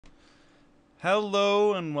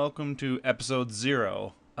Hello and welcome to episode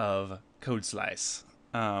 0 of Code Slice.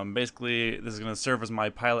 Basically, this is going to serve as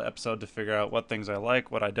my pilot episode to figure out what things I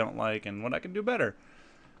like, what I don't like, and what I can do better.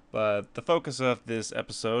 But the focus of this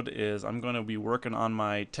episode is I'm going to be working on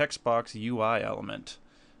my TextBox UI element.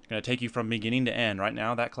 I'm going to take you from beginning to end. Right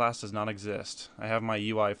now, that class does not exist. I have my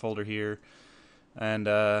UI folder here, and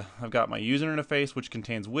I've got my user interface, which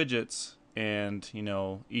contains widgets, and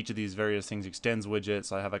each of these various things extends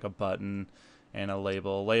widgets. I have like a button and a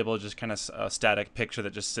label. Label is just kind of a static picture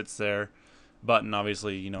that just sits there. Button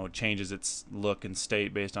obviously changes its look and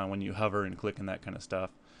state based on when you hover and click and that kind of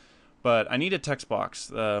stuff. But I need a text box.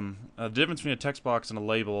 The difference between a text box and a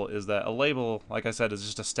label is that a label, like I said, is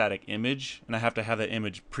just a static image, and I have to have that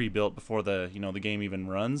image pre-built before the game even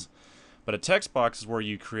runs. But a text box is where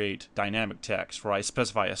you create dynamic text, where I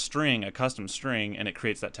specify a string, a custom string, and it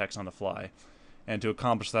creates that text on the fly. And to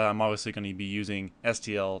accomplish that, I'm obviously going to be using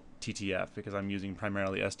STL/TTF because I'm using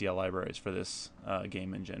primarily STL libraries for this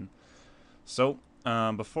game engine. So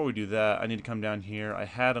before we do that, I need to come down here. I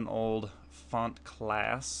had an old font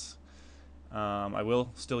class. I will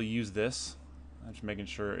still use this. I'm just making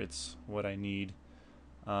sure it's what I need.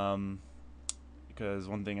 Because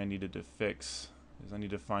one thing I needed to fix is I need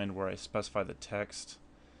to find where I specify the text.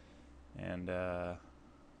 And did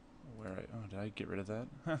I get rid of that?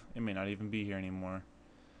 Huh, it may not even be here anymore.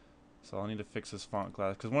 So I'll need to fix this font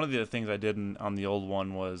class. Because one of the things I did on the old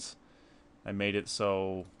one was I made it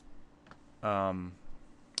so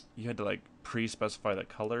you had to like pre-specify the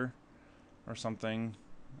color or something.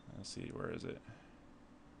 Let's see, where is it?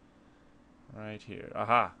 Right here.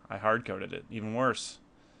 Aha! I hard-coded it. Even worse.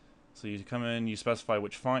 So you come in, you specify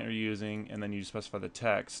which font you're using, and then you specify the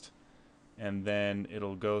text, and then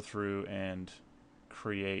it'll go through and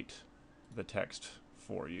create the text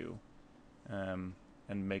for you and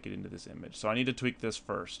make it into this image. So I need to tweak this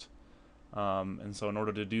first. And so in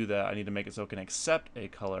order to do that, I need to make it so it can accept a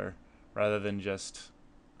color rather than just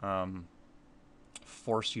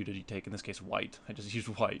force you to take, in this case, white. I just used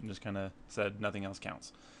white and just kind of said nothing else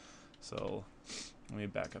counts. So let me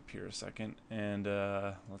back up here a second, and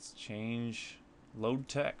let's change load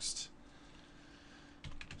text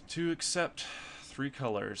to accept 3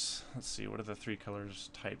 colors. Let's see, what are the 3 colors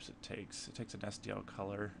types it takes? It takes an SDL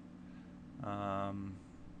color. I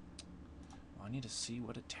need to see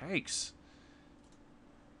what it takes.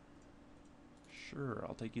 Sure,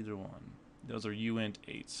 I'll take either one. Those are uint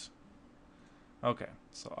 8s. Okay,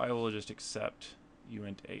 so I will just accept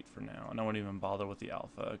uint 8 for now, and I won't even bother with the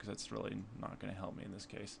alpha because that's really not going to help me in this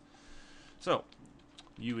case. So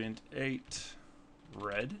uint 8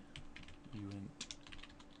 red, uint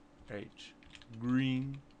 8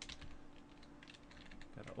 green,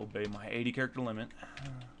 gotta obey my 80 character limit,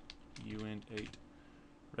 uint 8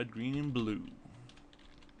 red, green, and blue.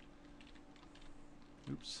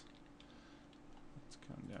 Oops. Let's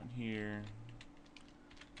come down here,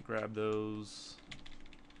 grab those,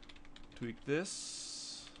 tweak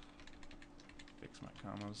this, fix my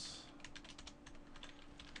commas.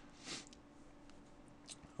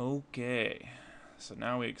 Okay, so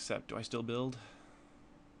now we accept. Do I still build?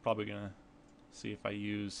 Probably gonna see if I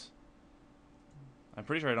use. I'm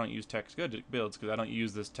pretty sure I don't use text good builds because I don't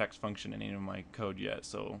use this text function in any of my code yet,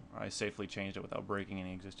 so I safely changed it without breaking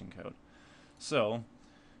any existing code. So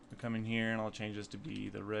I'll come in here and I'll change this to be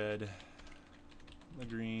the red, the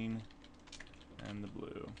green, and the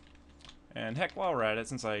blue. And heck, while we're at it,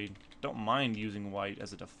 since I don't mind using white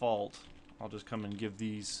as a default, I'll just come and give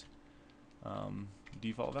these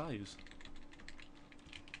default values.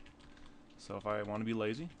 So if I want to be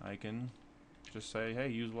lazy, I can just say, hey,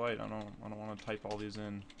 use white. I don't want to type all these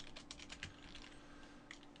in.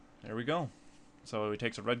 There we go. So it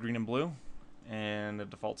takes a red, green, and blue, and it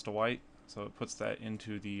defaults to white. So it puts that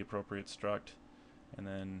into the appropriate struct, and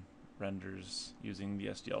then renders using the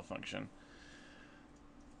SDL function.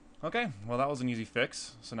 Okay, well that was an easy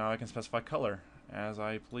fix. So now I can specify color as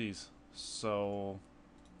I please. So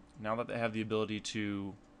now that they have the ability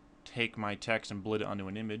to take my text and blend it onto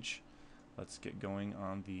an image, let's get going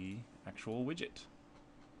on the actual widget.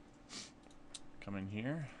 Come in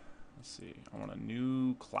here. Let's see. I want a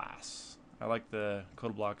new class. I like the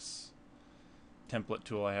CodeBlocks template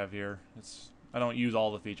tool I have here. I don't use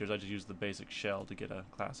all the features. I just use the basic shell to get a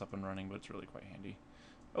class up and running, but it's really quite handy.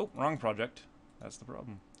 Oh, wrong project. That's the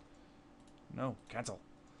problem. No, cancel.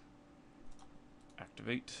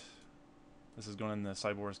 Activate. This is going in the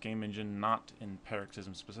Cyborgs game engine, not in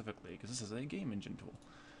Paroxysm specifically, because this is a game engine tool.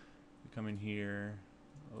 We come in here.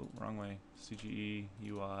 Oh, wrong way. CGE,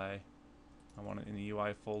 UI. I want it in the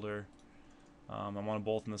UI folder. I want them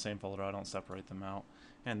both in the same folder. I don't separate them out.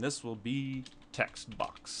 And this will be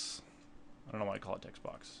TextBox. I don't know why I call it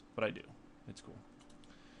TextBox, but I do. It's cool.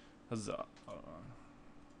 Huzzah.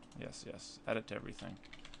 Yes, yes. Add it to everything.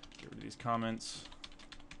 Get rid of these comments.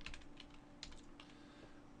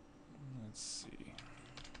 Let's see.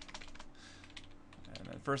 And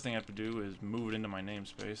the first thing I have to do is move it into my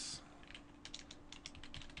namespace.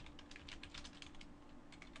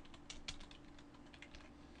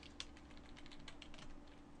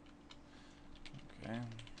 Okay.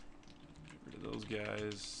 Get rid of those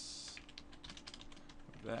guys.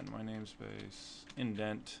 Put that in my namespace.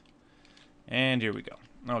 Indent. And here we go.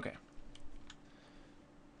 Okay.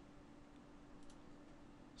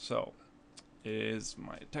 So, is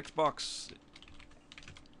my text box.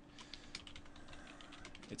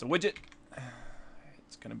 It's a widget.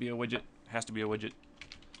 It's going to be a widget. It has to be a widget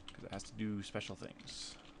because it has to do special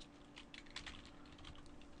things.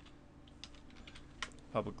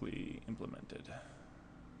 Publicly implemented.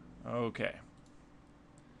 Okay.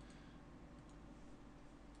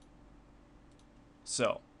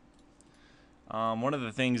 So, one of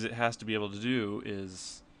the things it has to be able to do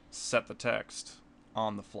is set the text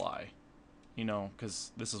on the fly. You know,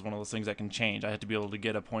 because this is one of those things that can change. I have to be able to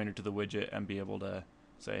get a pointer to the widget and be able to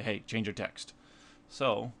say, hey, change your text.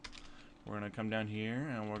 So, we're going to come down here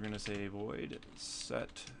and we're going to say void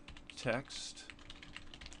set text.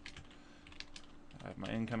 I have my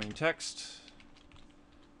incoming text.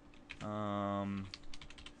 My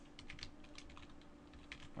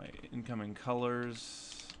incoming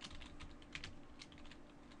colors.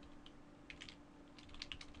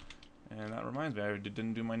 And that reminds me, I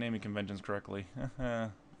didn't do my naming conventions correctly.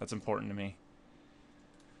 That's important to me.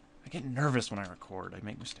 I get nervous when I record. I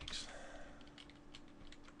make mistakes.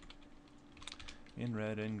 In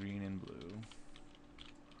red and green and blue.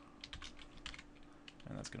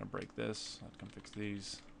 And that's going to break this. I'll come fix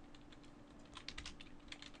these.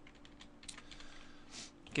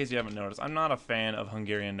 In case you haven't noticed, I'm not a fan of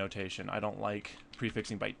Hungarian notation. I don't like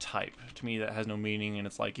prefixing by type. To me, that has no meaning, and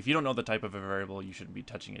it's like, if you don't know the type of a variable, you shouldn't be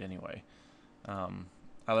touching it anyway.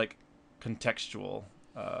 I like contextual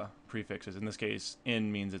prefixes. In this case,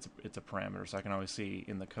 in means it's a parameter, so I can always see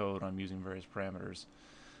in the code I'm using various parameters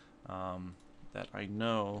that I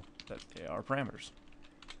know that they are parameters.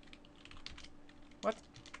 What?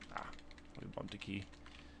 Ah, we bumped a key.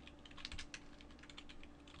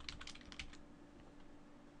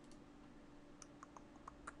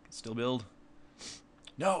 Still build?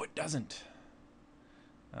 No, it doesn't.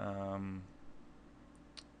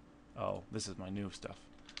 Oh, this is my new stuff.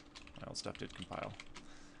 My old stuff did compile.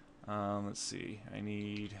 Let's see. I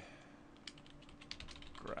need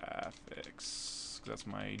graphics. That's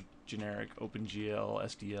my generic OpenGL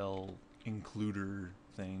SDL includer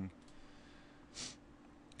thing.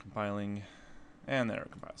 Compiling. And there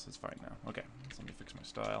it compiles. It's fine now. Okay, so let me fix my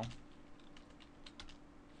style.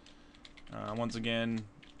 Once again,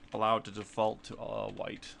 allow it to default to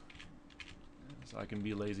white. So I can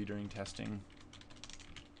be lazy during testing.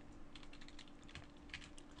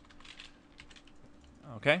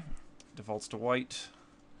 Okay, defaults to white.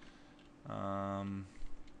 Let's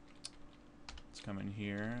come in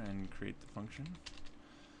here and create the function.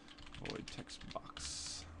 Void text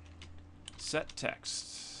box. Set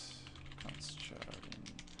text. Const char in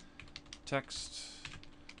text.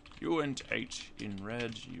 uint8 in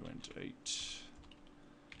red. uint8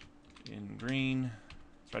 in green.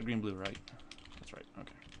 It's red, green, blue, right? That's right.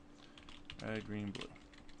 Okay. Red, green, blue.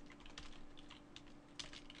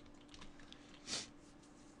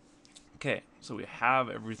 Okay, so we have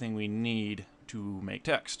everything we need to make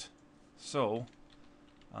text. So,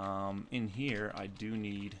 in here, I do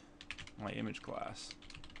need my image class.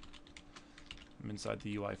 I'm inside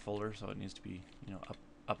the UI folder, so it needs to be, you know,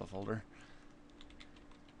 up a folder.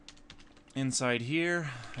 Inside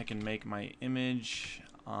here, I can make my image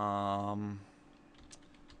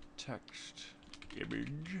text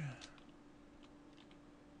image.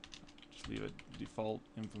 Just leave it default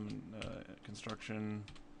implement construction.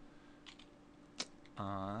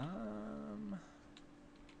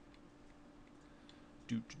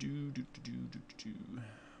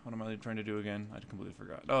 What am I trying to do again? I completely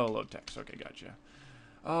forgot. Oh, load text. Okay, gotcha.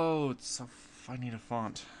 Oh, it's so I need a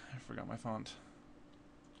font. I forgot my font.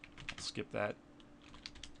 I'll skip that.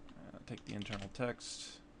 Take the internal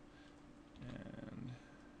text. And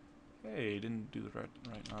hey, didn't do the right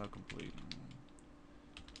autocomplete.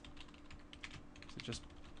 Is it just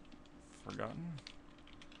forgotten?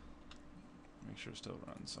 Make sure it still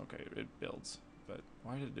runs. Okay, it builds. But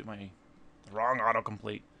why did it do the wrong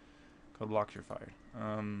autocomplete? Code blocks, you're fired.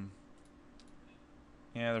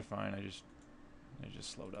 Yeah, they're fine. I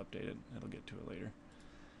just slow to update it. It'll get to it later.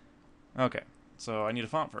 Okay, so I need a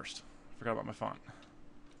font first. Forgot about my font.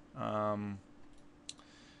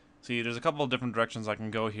 See, there's a couple of different directions I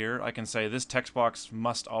can go here. I can say this text box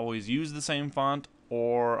must always use the same font,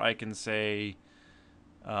 or I can say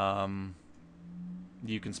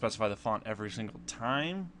you can specify the font every single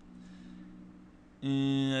time.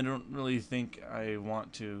 I don't really think I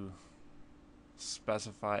want to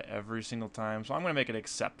specify every single time, so I'm going to make it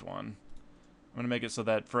accept one. I'm going to make it so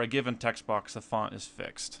that for a given text box, the font is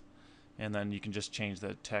fixed. And then you can just change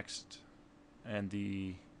the text and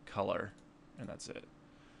the color, and that's it.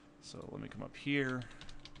 So let me come up here.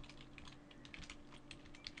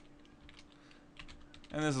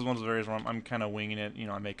 And this is one of those areas where I'm kind of winging it. You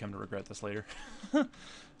know, I may come to regret this later.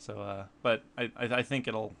 So, but I think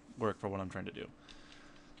it'll work for what I'm trying to do.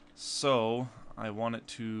 So I want it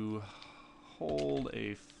to hold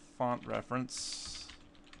a font reference.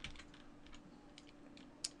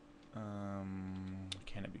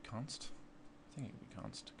 Can it be const? I think it can be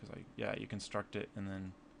const because yeah, you construct it and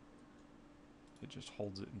then it just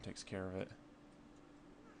holds it and takes care of it.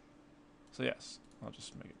 So yes, I'll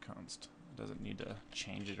just make it const. It doesn't need to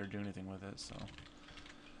change it or do anything with it. So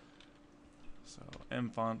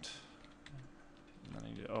mfont. And then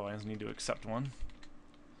I just need to accept one.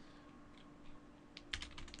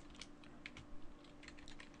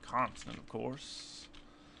 Constant, of course.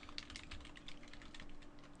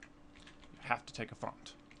 You have to take a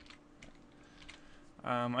font.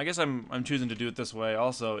 I guess I'm choosing to do it this way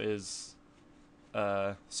also is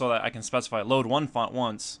so that I can specify load one font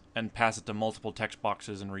once and pass it to multiple text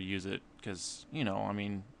boxes and reuse it, because, you know, I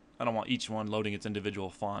mean, I don't want each one loading its individual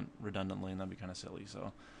font redundantly, and that'd be kind of silly.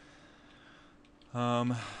 So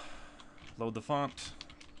load the font,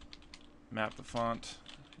 map the font,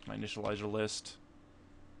 my initializer list.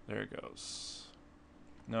 There it goes.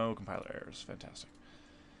 No compiler errors. Fantastic.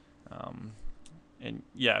 And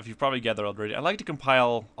yeah, if you've probably gathered already, I like to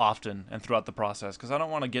compile often and throughout the process, because I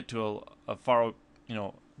don't want to get to a far, you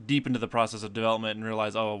know, deep into the process of development and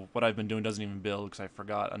realize, oh, what I've been doing doesn't even build because I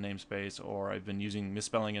forgot a namespace, or I've been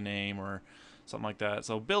misspelling a name or something like that.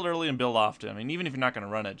 So build early and build often. I mean, even if you're not going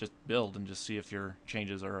to run it, just build and just see if your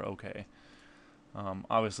changes are okay.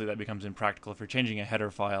 Obviously, that becomes impractical if you're changing a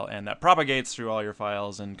header file and that propagates through all your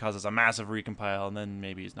files and causes a massive recompile, and then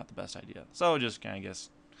maybe it's not the best idea. So just kind of, I guess,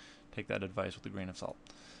 take that advice with a grain of salt.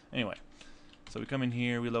 Anyway, so we come in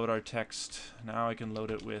here, we load our text. Now I can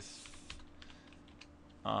load it with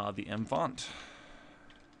the M font.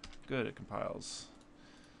 Good, it compiles.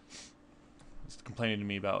 It's complaining to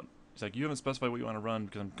me about, it's like, you haven't specified what you want to run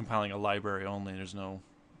because I'm compiling a library only. There's no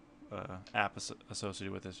app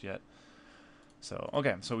associated with this yet. So,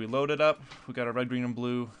 okay, so we load it up. We got our red, green, and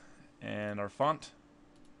blue and our font,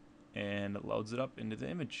 and it loads it up into the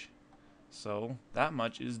image. So that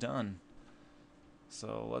much is done.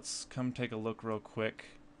 So let's come take a look real quick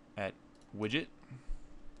at widget.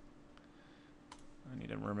 I need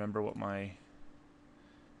to remember what my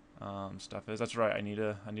stuff is. That's right, I need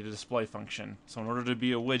a display function. So in order to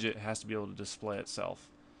be a widget, it has to be able to display itself.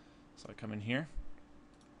 So I come in here.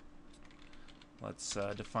 Let's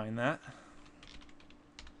define that,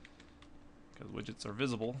 because widgets are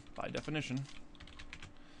visible by definition.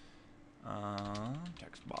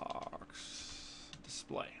 Text box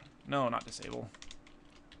display. No, not disable.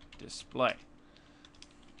 Display.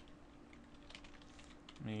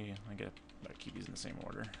 I gotta keep these in the same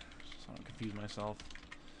order so I don't confuse myself.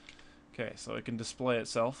 Okay, so it can display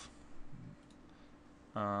itself.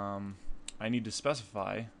 I need to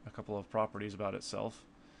specify a couple of properties about itself.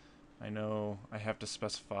 I know I have to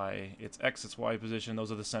specify its x, its y position.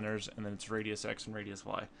 Those are the centers, and then its radius x and radius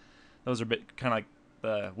y. Those are kind of like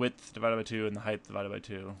the width divided by 2 and the height divided by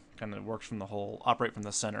 2. Kind of works from the whole operate from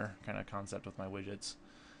the center kind of concept with my widgets.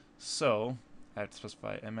 So I have to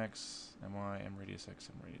specify mx, my, mradius x,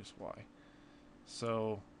 and radius y.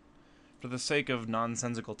 So for the sake of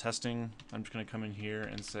nonsensical testing, I'm just going to come in here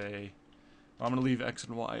and say, well, I'm going to leave x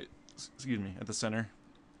and y, excuse me, at the center.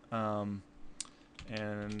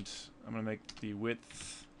 And I'm going to make the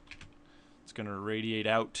width, it's going to radiate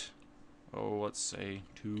out, oh, let's say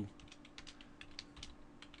 2.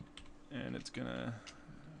 And it's going to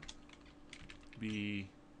be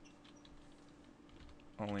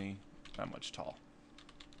only that much tall.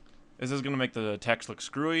 This is going to make the text look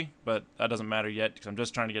screwy, but that doesn't matter yet because I'm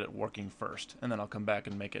just trying to get it working first. And then I'll come back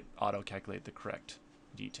and make it auto-calculate the correct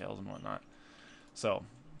details and whatnot. So,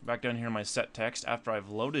 back down here in my set text, after I've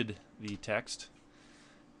loaded the text,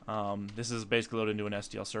 this is basically loaded into an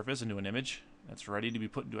STL surface, into an image. That's ready to be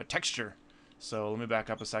put into a texture. So let me back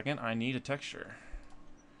up a second. I need a texture.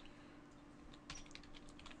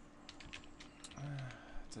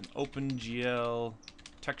 It's an OpenGL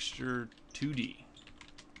texture 2D.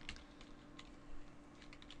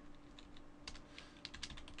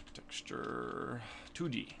 texture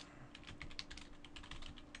 2D.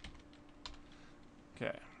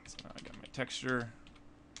 Okay, so now I got my texture.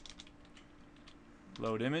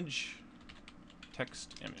 Load image.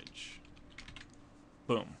 Text image.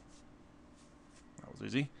 Boom. That was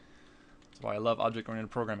easy. That's why I love object-oriented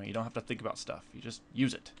programming. You don't have to think about stuff. You just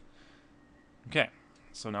use it. Okay,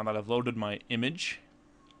 so now that I've loaded my image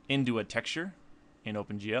into a texture in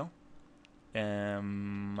OpenGL,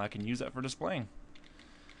 I can use that for displaying.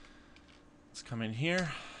 Let's come in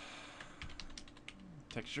here.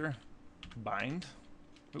 Texture. Bind.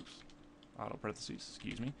 Oops. Auto parentheses.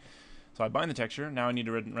 Excuse me. So I bind the texture. Now I need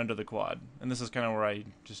to render the quad. And this is kind of where I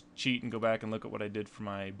just cheat and go back and look at what I did for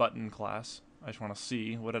my button class. I just want to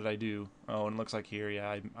see, what did I do? Oh, and it looks like here,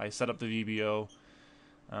 yeah, I set up the VBO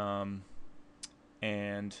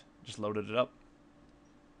and just loaded it up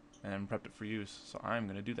and prepped it for use. So I'm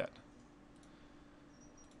going to do that.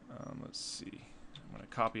 Let's see. I'm going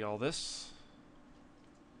to copy all this.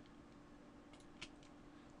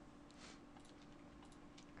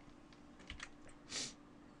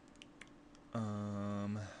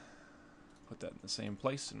 Put that in the same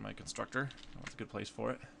place in my constructor. That's a good place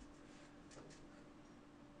for it.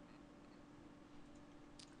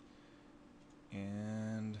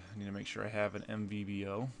 And I need to make sure I have an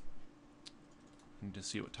MVBO. I need to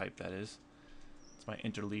see what type that is. It's my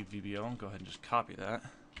interleave VBO. I'll go ahead and just copy that.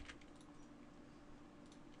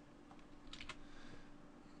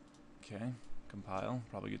 Okay, compile.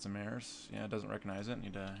 Probably get some errors. Yeah, it doesn't recognize it.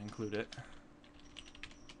 Need to include it.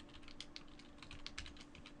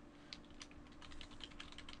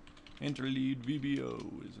 Interlead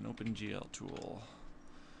VBO is an OpenGL tool.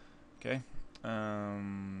 Okay.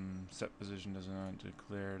 Set position does not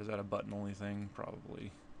declare. Is that a button only thing?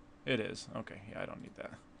 Probably. It is. Okay. Yeah, I don't need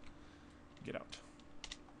that. Get out.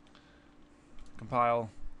 Compile.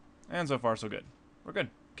 And so far, so good. We're good.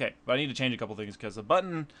 Okay. But I need to change a couple things because the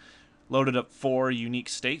button loaded up 4 unique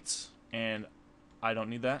states, and I don't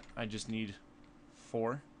need that. I just need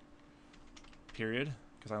 4. Period.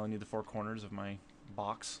 Because I only need the 4 corners of my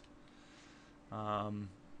box.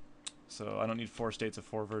 So I don't need 4 states of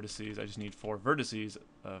 4 vertices. I just need 4 vertices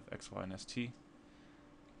of x, y, and st.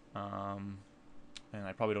 And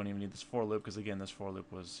I probably don't even need this for loop because, again, this for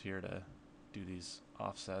loop was here to do these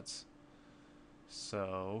offsets.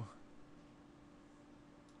 So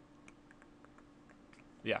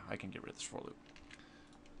yeah, I can get rid of this for loop.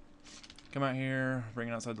 Come out here, bring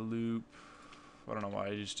it outside the loop. I don't know why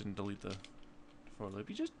I just didn't delete the for loop.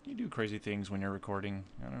 You do crazy things when you're recording.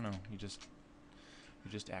 I don't know. You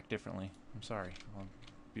just act differently. I'm sorry. I'll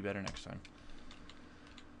be better next time.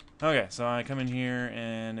 Okay, so I come in here,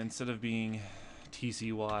 and instead of being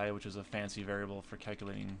TCY, which is a fancy variable for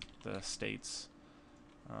calculating the states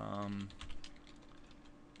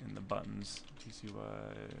in the buttons, TCY,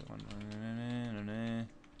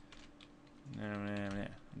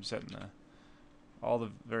 I'm setting all the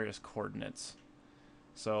various coordinates.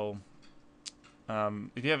 So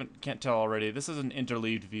if you can't tell already, this is an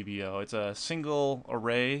interleaved VBO. It's a single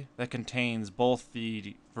array that contains both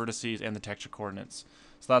the vertices and the texture coordinates.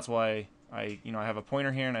 So that's why I have a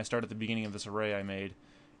pointer here, and I start at the beginning of this array I made,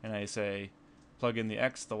 and I say plug in the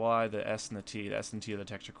x, the y, the s, and the t. The s and t are the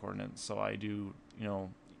texture coordinates. So I do,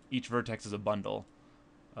 each vertex is a bundle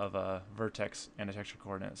of a vertex and a texture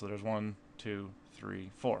coordinate. So there's 1, 2,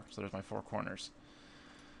 3, 4. So there's my 4 corners.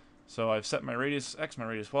 So I've set my radius x, my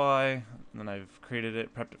radius y, and then I've created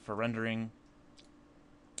it, prepped it for rendering.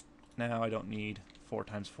 Now I don't need 4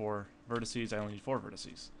 times 4 vertices, I only need 4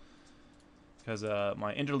 vertices. Because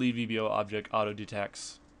my interleave VBO object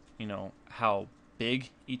auto-detects, how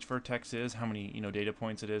big each vertex is, how many, data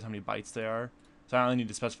points it is, how many bytes they are. So I only need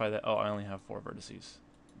to specify that, I only have 4 vertices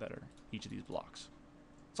that are each of these blocks.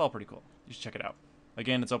 It's all pretty cool. You should check it out.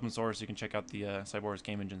 Again, it's open source. You can check out the Cyborg's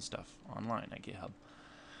game engine stuff online at GitHub.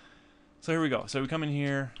 So here we go. So we come in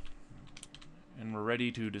here, and we're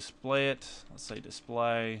ready to display it. Let's say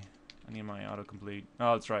display. I need my autocomplete.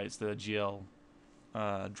 Oh, that's right. It's the GL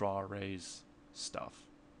draw arrays stuff,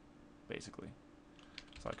 basically.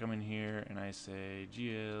 So I come in here, and I say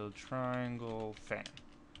GL triangle fan.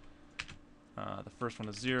 The first one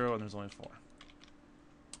is 0, and there's only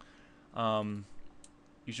 4.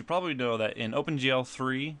 You should probably know that in OpenGL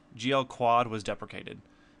 3, GL quad was deprecated.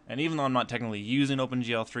 And even though I'm not technically using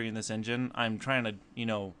OpenGL 3 in this engine, I'm trying to,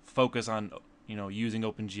 focus on, using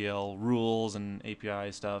OpenGL rules and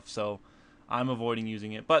API stuff. So I'm avoiding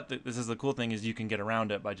using it. But this is the cool thing is you can get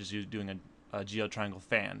around it by just doing a GL triangle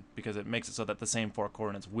fan, because it makes it so that the same 4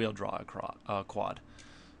 coordinates will draw a quad.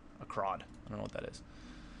 A crod. I don't know what that is.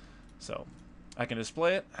 So I can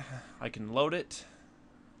display it. I can load it.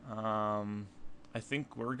 I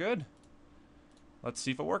think we're good. let's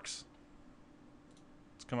see if it works.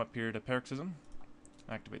 Let's come up here to paroxysm,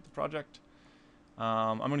 activate the project.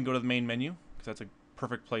 I'm going to go to the main menu because that's a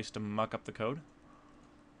perfect place to muck up the code.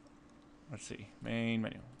 Let's see, main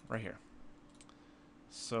menu, right here.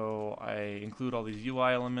 So I include all these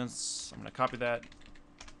UI elements. I'm going to copy that,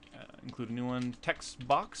 include a new one,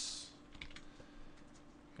 TextBox.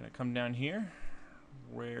 Going to come down here.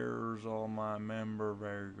 Where's all my member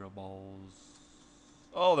variables?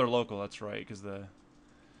 Oh, they're local, that's right, because the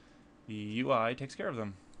UI takes care of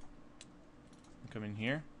them. Come in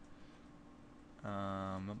here.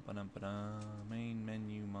 Main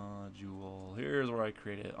menu module. Here's where I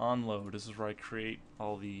create it. On load. This is where I create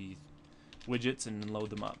all the widgets and load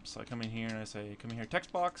them up. So I come in here and I say, come in here,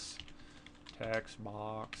 TextBox.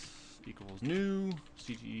 TextBox equals new.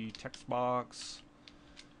 CG TextBox.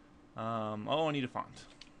 Oh, I need a font.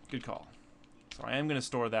 Good call. So I am going to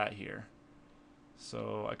store that here.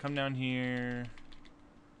 So I come down here.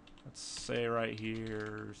 Let's say right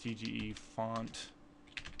here, CGE font,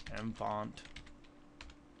 M font.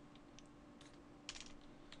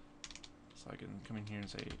 So I can come in here and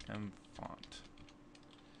say M font.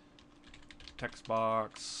 Text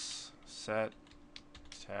box, set,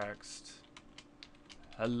 text,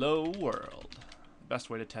 hello world.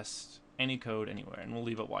 Best way to test any code anywhere, and we'll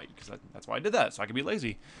leave it white because that's why I did that, so I can be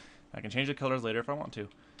lazy. I can change the colors later if I want to.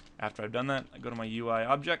 After I've done that, I go to my UI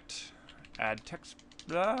object, add text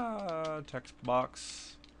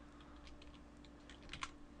box.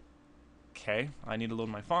 Okay, I need to load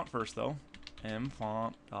my font first though. M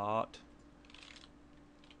font dot.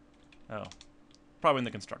 Oh, probably in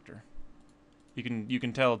the constructor. You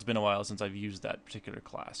can tell it's been a while since I've used that particular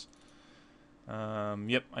class.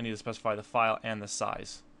 Yep, I need to specify the file and the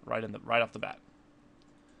size right off the bat.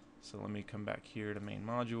 So let me come back here to main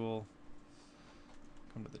module.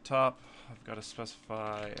 Come to the top. I've got to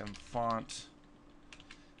specify M font.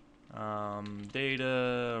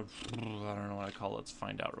 Data. I don't know what I call it. Let's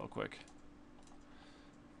find out real quick.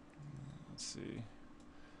 Let's see.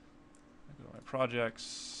 I go to my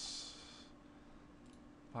projects.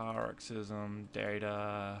 Paroxysm,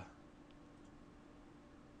 data.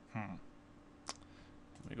 Let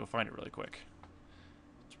me go find it really quick.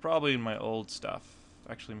 It's probably in my old stuff.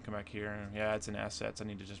 Actually, let me come back here. Yeah, it's in assets. I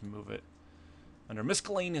need to just move it under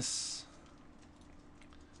miscellaneous.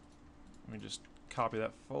 Let me just copy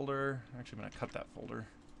that folder. Actually, I'm going to cut that folder.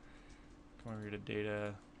 Come over here to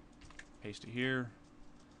data, paste it here,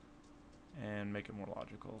 and make it more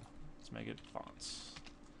logical. Let's make it fonts.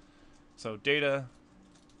 So data,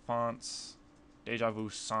 fonts, deja vu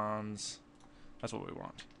sans. That's what we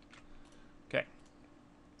want. Okay.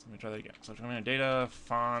 So let me try that again. So I'm going to data,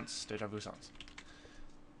 fonts, deja vu sans.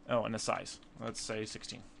 Oh, and the size. Let's say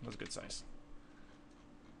 16. That's a good size.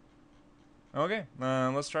 Okay,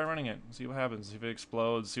 let's try running it. See what happens. See if it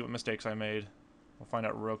explodes. See what mistakes I made. We'll find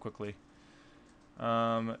out real quickly.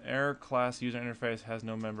 Error class user interface has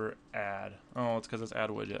no member add. Oh, it's because it's add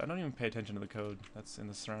widget. I don't even pay attention to the code that's in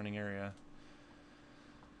the surrounding area.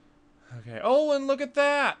 Okay. Oh, and look at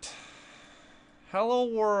that! Hello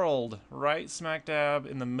world, right smack dab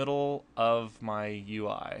in the middle of my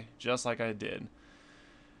UI, just like I did.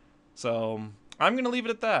 So I'm gonna leave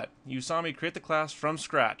it at that. You saw me create the class from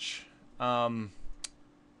scratch. I'll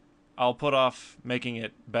put off making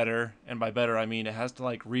it better, and by better I mean it has to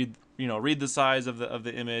like read the size of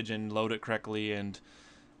the image and load it correctly and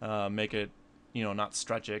make it not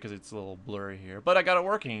stretch it because it's a little blurry here. But I got it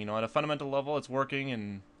working. At a fundamental level, it's working,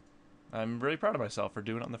 and I'm really proud of myself for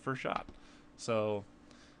doing it on the first shot. So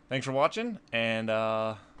thanks for watching, and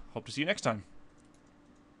hope to see you next time.